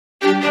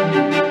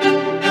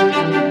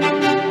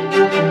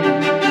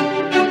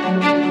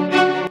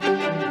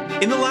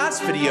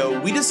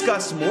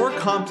discussed more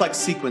complex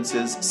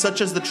sequences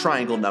such as the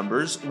triangle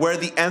numbers, where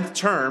the nth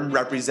term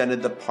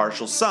represented the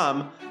partial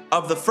sum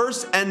of the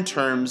first n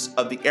terms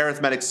of the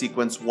arithmetic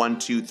sequence 1,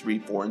 2, 3,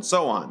 4, and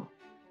so on.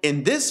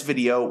 In this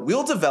video,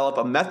 we'll develop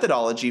a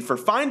methodology for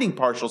finding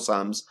partial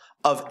sums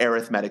of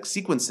arithmetic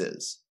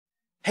sequences.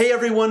 Hey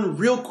everyone,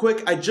 real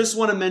quick, I just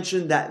want to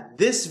mention that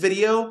this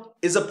video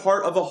is a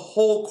part of a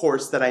whole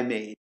course that I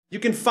made. You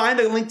can find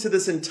a link to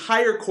this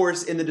entire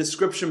course in the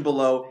description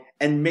below,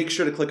 and make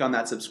sure to click on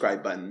that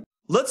subscribe button.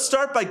 Let's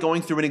start by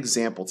going through an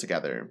example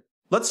together.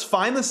 Let's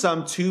find the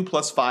sum 2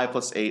 plus 5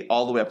 plus 8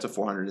 all the way up to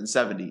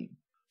 470.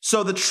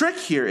 So the trick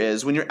here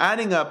is when you're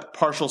adding up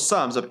partial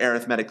sums of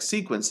arithmetic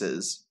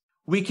sequences,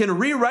 we can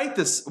rewrite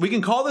this, we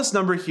can call this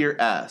number here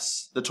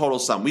S, the total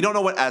sum. We don't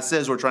know what S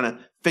is, we're trying to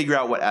figure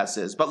out what S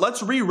is, but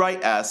let's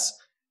rewrite S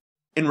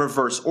in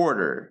reverse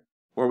order,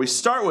 where we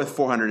start with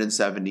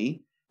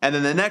 470, and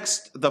then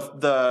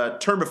the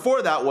term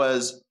before that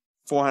was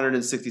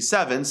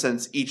 467,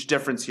 since each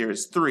difference here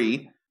is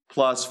 3,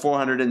 plus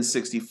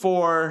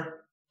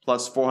 464,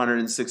 plus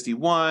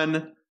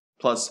 461,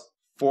 plus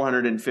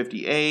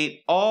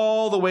 458,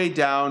 all the way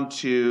down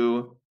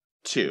to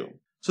 2.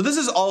 So this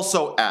is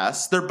also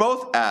S. They're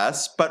both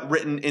S, but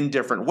written in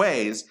different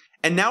ways.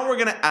 And now we're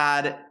going to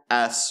add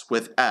S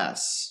with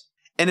S.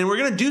 And then we're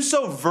going to do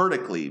so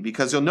vertically,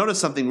 because you'll notice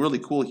something really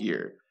cool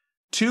here.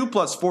 2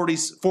 plus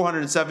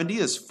 470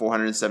 is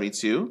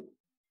 472.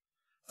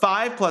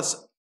 5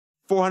 plus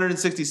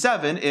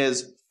 467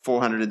 is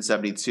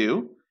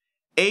 472.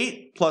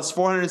 8 plus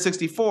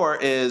 464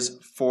 is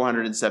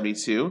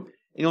 472. And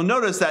you'll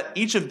notice that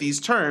each of these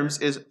terms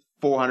is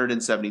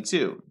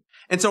 472.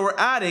 And so we're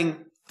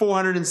adding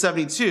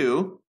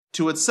 472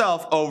 to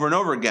itself over and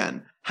over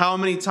again. How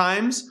many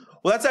times?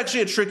 Well, that's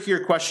actually a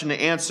trickier question to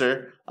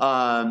answer.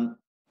 I'm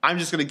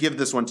just going to give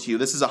this one to you.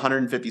 This is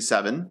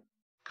 157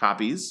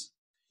 copies.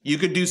 You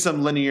could do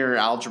some linear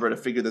algebra to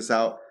figure this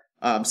out.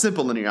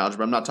 Simple linear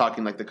algebra. I'm not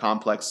talking like the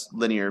complex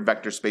linear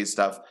vector space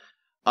stuff.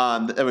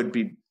 That would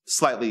be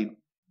slightly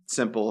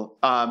simple,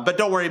 but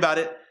don't worry about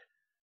it.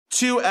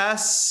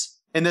 2s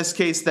in this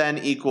case then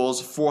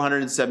equals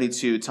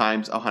 472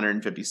 times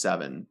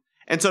 157.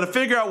 And so to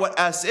figure out what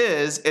s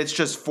is, it's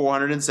just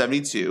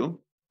 472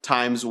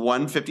 times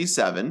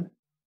 157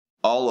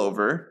 all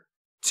over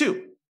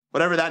 2.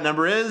 Whatever that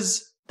number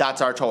is,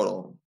 that's our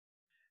total.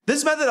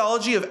 This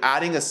methodology of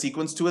adding a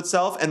sequence to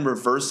itself and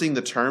reversing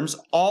the terms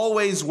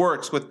always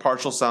works with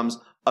partial sums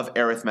of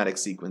arithmetic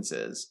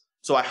sequences.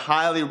 So I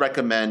highly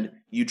recommend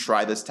you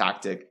try this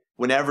tactic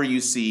whenever you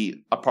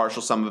see a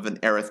partial sum of an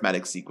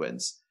arithmetic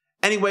sequence.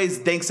 Anyways,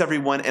 thanks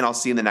everyone, and I'll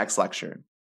see you in the next lecture.